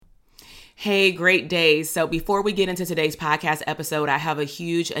Hey, great day. So before we get into today's podcast episode, I have a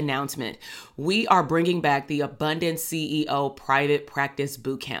huge announcement. We are bringing back the Abundance CEO Private Practice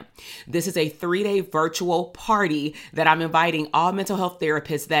Bootcamp. This is a 3-day virtual party that I'm inviting all mental health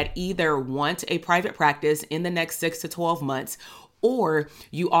therapists that either want a private practice in the next 6 to 12 months, or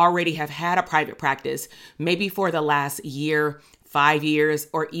you already have had a private practice, maybe for the last year, 5 years,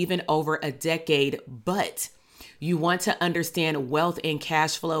 or even over a decade, but you want to understand wealth and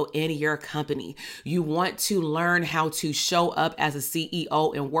cash flow in your company. You want to learn how to show up as a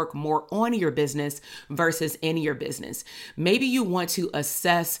CEO and work more on your business versus in your business. Maybe you want to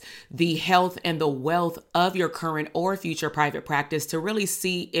assess the health and the wealth of your current or future private practice to really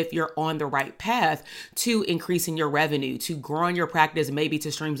see if you're on the right path to increasing your revenue, to growing your practice, maybe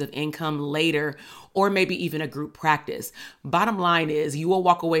to streams of income later, or maybe even a group practice. Bottom line is you will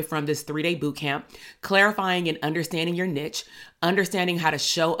walk away from this 3-day bootcamp clarifying and understanding your niche, understanding how to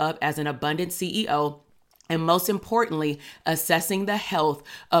show up as an abundant CEO, and most importantly, assessing the health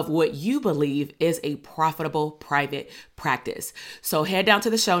of what you believe is a profitable private practice. So head down to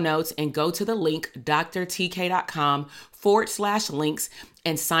the show notes and go to the link, drtk.com/links,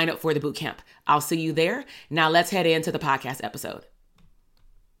 and sign up for the bootcamp. I'll see you there. Now let's head into the podcast episode.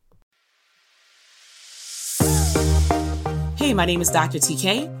 Hey, my name is Dr.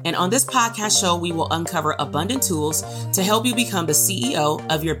 TK, and on this podcast show, we will uncover abundant tools to help you become the CEO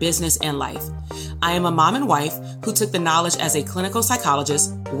of your business and life. I am a mom and wife who took the knowledge as a clinical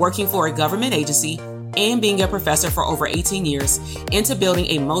psychologist, working for a government agency, and being a professor for over 18 years into building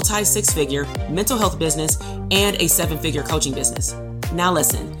a multi-6-figure mental health business and a 7-figure coaching business. Now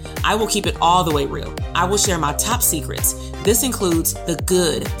listen, I will keep it all the way real. I will share my top secrets. This includes the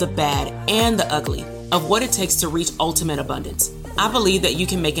good, the bad, and the ugly of what it takes to reach ultimate abundance. I believe that you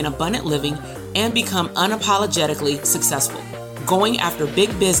can make an abundant living and become unapologetically successful, going after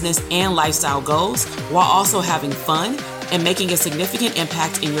big business and lifestyle goals while also having fun and making a significant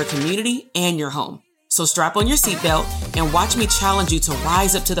impact in your community and your home. So strap on your seatbelt and watch me challenge you to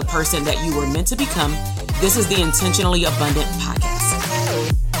rise up to the person that you were meant to become. This is the Intentionally Abundant Podcast.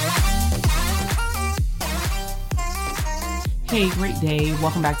 Hey, great day.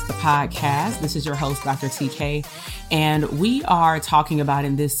 Welcome back to the podcast. This is your host, Dr. TK, and we are talking about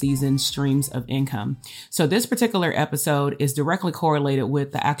in this season streams of income. So this particular episode is directly correlated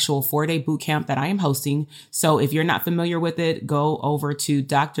with the actual 4-day bootcamp that I am hosting. So if you're not familiar with it, go over to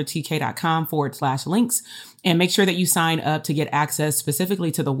drtk.com/links and make sure that you sign up to get access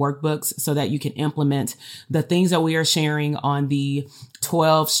specifically to the workbooks so that you can implement the things that we are sharing on the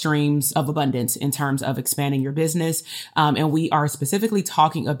 12 streams of abundance in terms of expanding your business. And we are specifically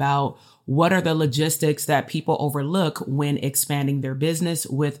talking about what are the logistics that people overlook when expanding their business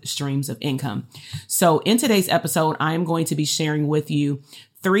with streams of income. So in today's episode, I am going to be sharing with you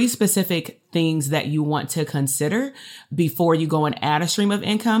 3 specific things that you want to consider before you go and add a stream of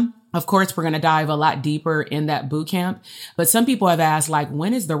income. Of course, we're going to dive a lot deeper in that bootcamp, but some people have asked, like,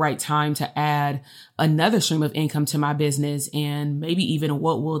 when is the right time to add another stream of income to my business? And maybe even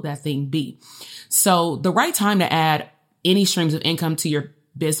what will that thing be? So the right time to add any streams of income to your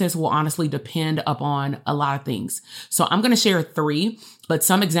business will honestly depend upon a lot of things. So I'm going to share 3, but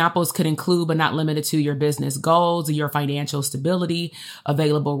some examples could include, but not limited to, your business goals, your financial stability,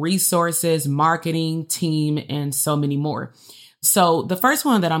 available resources, marketing, team, and so many more. So the first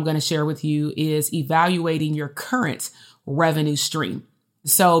one that I'm going to share with you is evaluating your current revenue stream.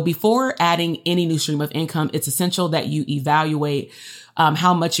 So before adding any new stream of income, it's essential that you evaluate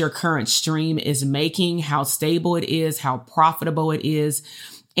how much your current stream is making, how stable it is, how profitable it is,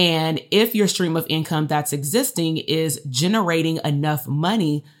 and if your stream of income that's existing is generating enough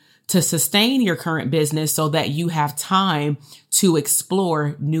money to sustain your current business so that you have time to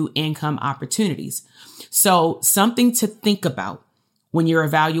explore new income opportunities. So something to think about when you're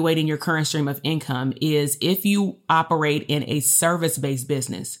evaluating your current stream of income is if you operate in a service-based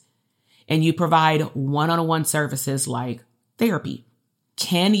business and you provide one-on-one services like therapy,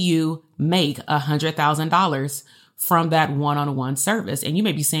 can you make $100,000 from that one-on-one service? And you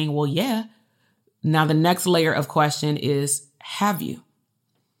may be saying, well, yeah. Now, the next layer of question is, have you?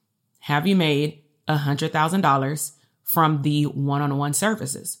 Have you made $100,000 from the one-on-one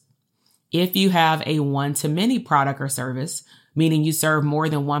services? If you have a one-to-many product or service, meaning you serve more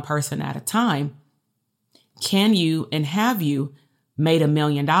than one person at a time, can you and have you made $1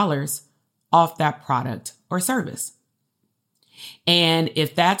 million off that product or service? And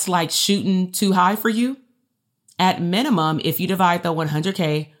if that's like shooting too high for you, at minimum, if you divide the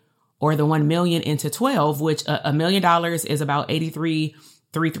 100K or the 1 million into 12, which $1 million is about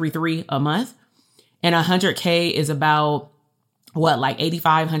 83,333 a month, and 100K is about like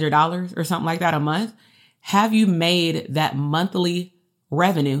 $8,500 or something like that a month? Have you made that monthly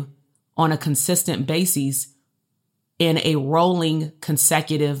revenue on a consistent basis in a rolling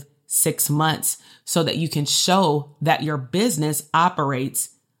consecutive 6 months so that you can show that your business operates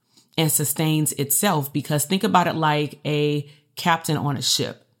and sustains itself? Because think about it like a captain on a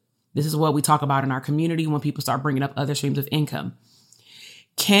ship. This is what we talk about in our community when people start bringing up other streams of income.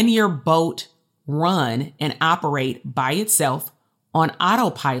 Can your boat run and operate by itself on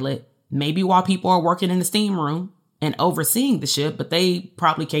autopilot, maybe while people are working in the steam room and overseeing the ship, but they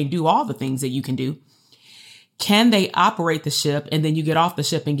probably can't do all the things that you can do? Can they operate the ship and then you get off the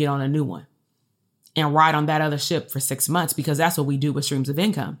ship and get on a new one and ride on that other ship for 6 months? Because that's what we do with streams of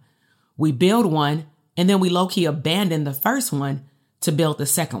income. We build one and then we low-key abandon the first one to build the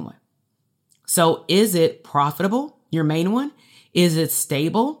second one. So is it profitable, your main one? Is it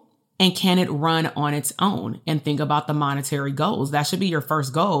stable? And can it run on its own? And think about the monetary goals. That should be your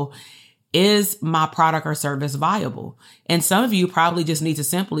first goal. Is my product or service viable? And some of you probably just need to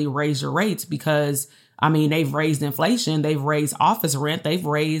simply raise your rates because, they've raised inflation. They've raised office rent. They've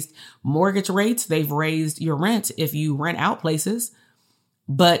raised mortgage rates. They've raised your rent if you rent out places.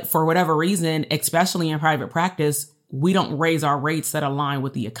 But for whatever reason, especially in private practice, we don't raise our rates that align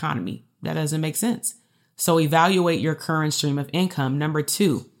with the economy. That doesn't make sense. So evaluate your current stream of income. Number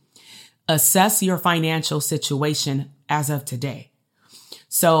 2, assess your financial situation as of today.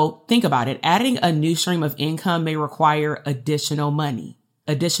 So think about it. Adding a new stream of income may require additional money,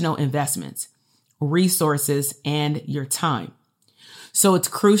 additional investments, resources, and your time. So it's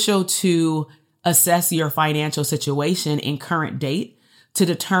crucial to assess your financial situation in current date to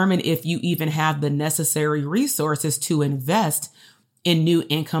determine if you even have the necessary resources to invest in new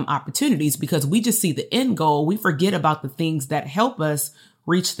income opportunities, because we just see the end goal. We forget about the things that help us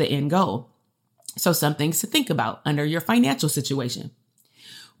reach the end goal. So some things to think about under your financial situation.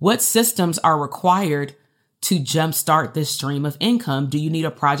 What systems are required to jumpstart this stream of income? Do you need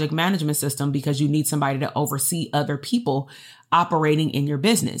a project management system because you need somebody to oversee other people operating in your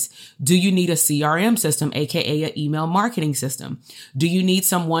business? Do you need a CRM system, aka an email marketing system? Do you need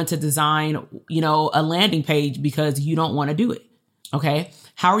someone to design, a landing page because you don't want to do it? Okay.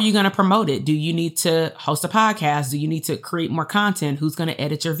 How are you going to promote it? Do you need to host a podcast? Do you need to create more content? Who's going to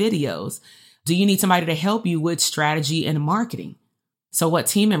edit your videos? Do you need somebody to help you with strategy and marketing? So what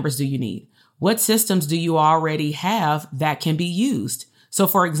team members do you need? What systems do you already have that can be used? So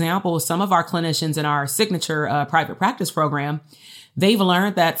for example, some of our clinicians in our signature private practice program, they've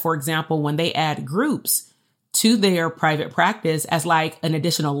learned that, for example, when they add groups to their private practice as like an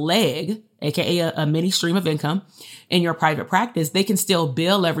additional leg, aka a mini stream of income in your private practice, they can still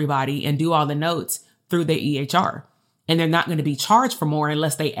bill everybody and do all the notes through their EHR. And they're not going to be charged for more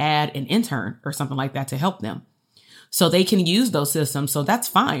unless they add an intern or something like that to help them. So they can use those systems. So that's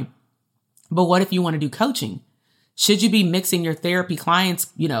fine. But what if you want to do coaching? Should you be mixing your therapy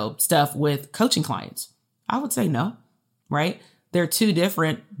clients, stuff with coaching clients? I would say no, right? They're two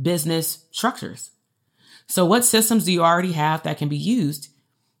different business structures. So what systems do you already have that can be used?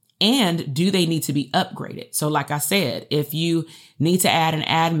 And do they need to be upgraded? So like I said, if you need to add an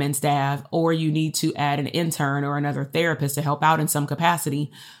admin staff or you need to add an intern or another therapist to help out in some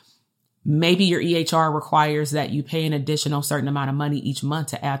capacity, maybe your EHR requires that you pay an additional certain amount of money each month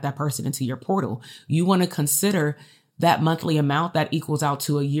to add that person into your portal. You want to consider that monthly amount that equals out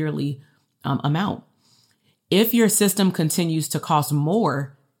to a yearly amount. If your system continues to cost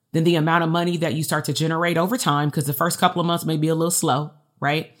more than the amount of money that you start to generate over time, because the first couple of months may be a little slow,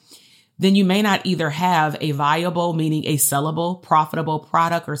 right? Then you may not either have a viable, meaning a sellable, profitable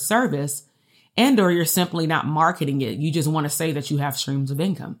product or service, or you're simply not marketing it. You just want to say that you have streams of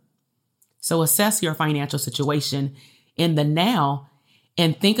income. So assess your financial situation in the now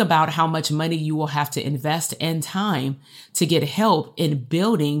and think about how much money you will have to invest and time to get help in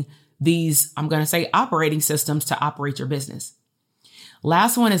building these, I'm going to say, operating systems to operate your business.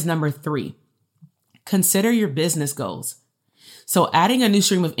 Last one is number 3. Consider your business goals. So adding a new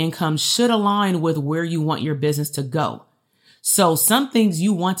stream of income should align with where you want your business to go. So some things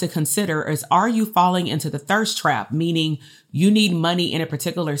you want to consider is, are you falling into the thirst trap? Meaning you need money in a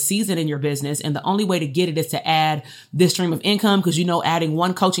particular season in your business. And the only way to get it is to add this stream of income because, adding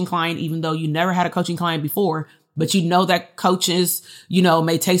one coaching client, even though you never had a coaching client before, but that coaches,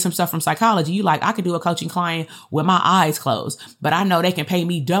 may take some stuff from psychology. You like, I could do a coaching client with my eyes closed, but I know they can pay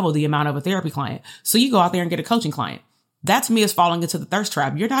me double the amount of a therapy client. So you go out there and get a coaching client. That to me is falling into the thirst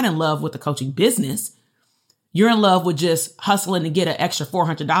trap. You're not in love with the coaching business. You're in love with just hustling to get an extra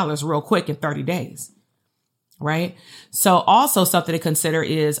 $400 real quick in 30 days, right? So also something to consider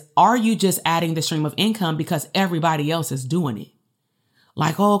is, are you just adding the stream of income because everybody else is doing it?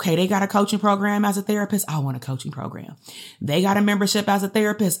 Like, oh, okay, they got a coaching program as a therapist. I want a coaching program. They got a membership as a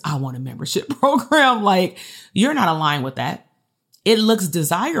therapist. I want a membership program. Like, you're not aligned with that. It looks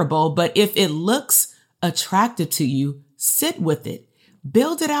desirable, but if it looks attractive to you, sit with it.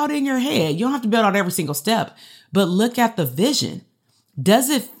 Build it out in your head. You don't have to build out every single step, but look at the vision. Does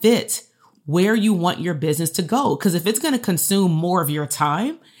it fit where you want your business to go? Because if it's going to consume more of your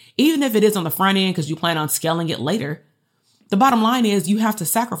time, even if it is on the front end because you plan on scaling it later, the bottom line is you have to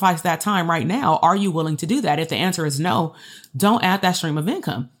sacrifice that time right now. Are you willing to do that? If the answer is no, don't add that stream of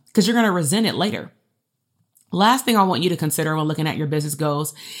income because you're going to resent it later. Last thing I want you to consider when looking at your business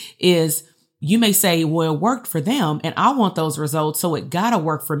goals is you may say, well, it worked for them and I want those results, so it got to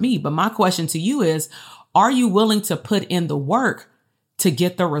work for me. But my question to you is, are you willing to put in the work to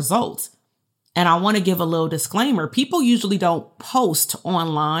get the results? And I want to give a little disclaimer. People usually don't post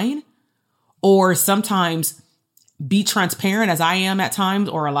online or sometimes be transparent as I am at times,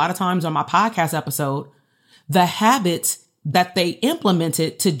 or a lot of times on my podcast episode, the habits that they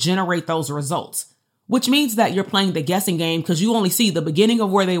implemented to generate those results, which means that you're playing the guessing game because you only see the beginning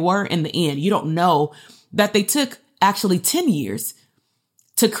of where they were and the end. You don't know that they took actually 10 years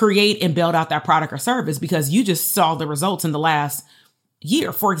to create and build out that product or service because you just saw the results in the last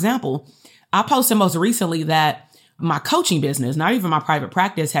year. For example, I posted most recently that my coaching business, not even my private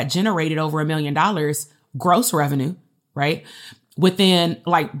practice, had generated over $1 million gross revenue, right? Within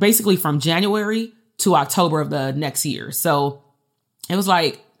like basically from January to October of the next year. So it was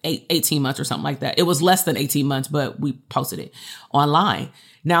like 18 months or something like that. It was less than 18 months, but we posted it online.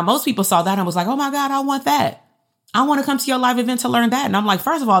 Now, most people saw that and was like, oh my God, I want that. I want to come to your live event to learn that. And I'm like,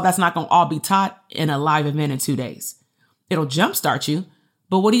 first of all, that's not going to all be taught in a live event in 2 days. It'll jumpstart you.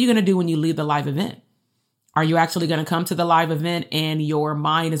 But what are you going to do when you leave the live event? Are you actually going to come to the live event and your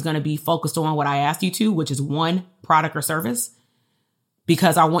mind is going to be focused on what I asked you to, which is one product or service?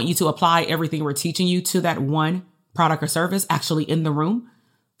 Because I want you to apply everything we're teaching you to that one product or service actually in the room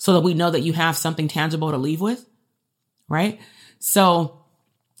so that we know that you have something tangible to leave with, right? So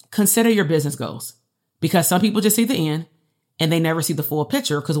consider your business goals because some people just see the end and they never see the full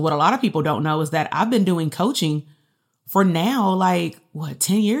picture. Because what a lot of people don't know is that I've been doing coaching for now,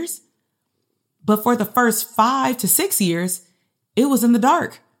 10 years? But for the first 5 to 6 years, it was in the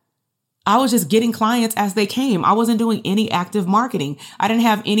dark. I was just getting clients as they came. I wasn't doing any active marketing. I didn't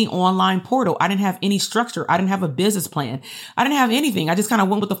have any online portal. I didn't have any structure. I didn't have a business plan. I didn't have anything. I just kind of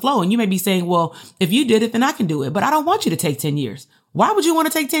went with the flow. And you may be saying, well, if you did it, then I can do it. But I don't want you to take 10 years. Why would you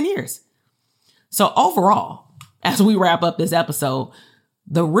want to take 10 years? So overall, as we wrap up this episode,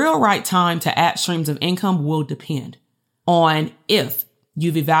 the real right time to add streams of income will depend on if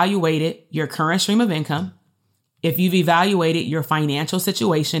you've evaluated your current stream of income, if you've evaluated your financial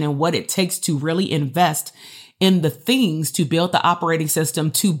situation and what it takes to really invest in the things to build the operating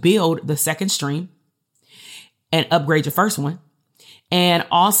system to build the second stream and upgrade your first one. And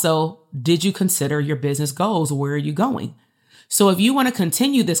also, did you consider your business goals? Where are you going? So if you want to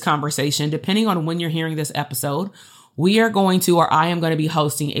continue this conversation, depending on when you're hearing this episode, I am going to be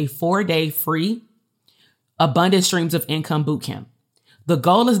hosting a 4-day free Abundant Streams of Income Bootcamp. The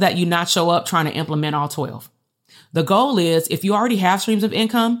goal is that you not show up trying to implement all 12. The goal is if you already have streams of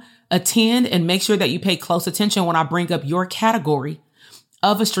income, attend and make sure that you pay close attention when I bring up your category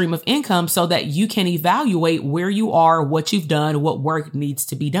of a stream of income so that you can evaluate where you are, what you've done, what work needs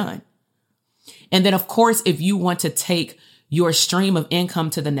to be done. And then, of course, if you want to take your stream of income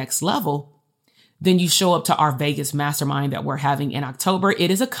to the next level, then you show up to our Vegas mastermind that we're having in October.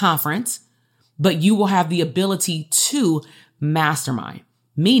 It is a conference, but you will have the ability to mastermind,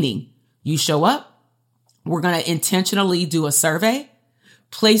 meaning you show up, we're going to intentionally do a survey,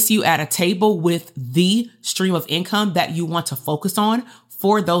 place you at a table with the stream of income that you want to focus on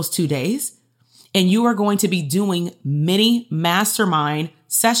for those 2 days. And you are going to be doing mini mastermind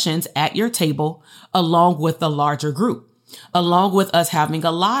sessions at your table along with the larger group, along with us having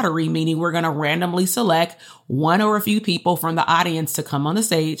a lottery, meaning we're going to randomly select one or a few people from the audience to come on the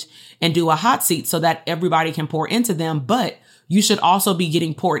stage and do a hot seat so that everybody can pour into them. But you should also be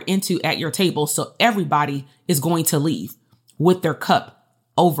getting poured into at your table. So everybody is going to leave with their cup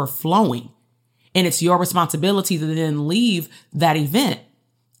overflowing. And it's your responsibility to then leave that event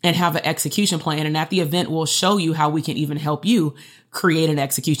and have an execution plan. And at the event, we'll show you how we can even help you create an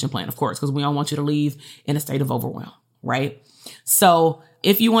execution plan, of course, because we don't want you to leave in a state of overwhelm, right? So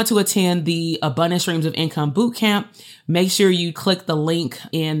if you want to attend the Abundant Streams of Income Bootcamp, make sure you click the link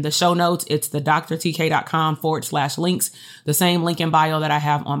in the show notes. It's the drtk.com/links, the same link in bio that I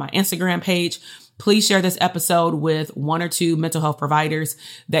have on my Instagram page. Please share this episode with one or two mental health providers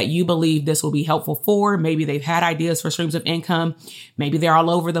that you believe this will be helpful for. Maybe they've had ideas for streams of income. Maybe they're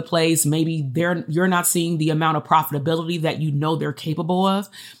all over the place. Maybe you're not seeing the amount of profitability that you know they're capable of.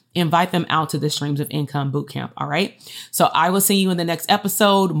 Invite them out to the Streams of Income Bootcamp. All right. So I will see you in the next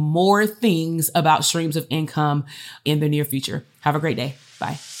episode. More things about streams of income in the near future. Have a great day.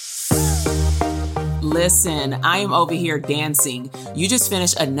 Bye. Listen, I am over here dancing. You just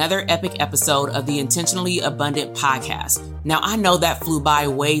finished another epic episode of the Intentionally Abundant podcast. Now, I know that flew by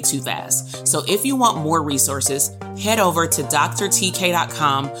way too fast. So if you want more resources, head over to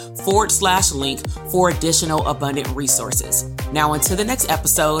drtk.com/link for additional abundant resources. Now, until the next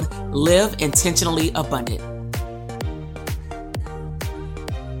episode, live intentionally abundant.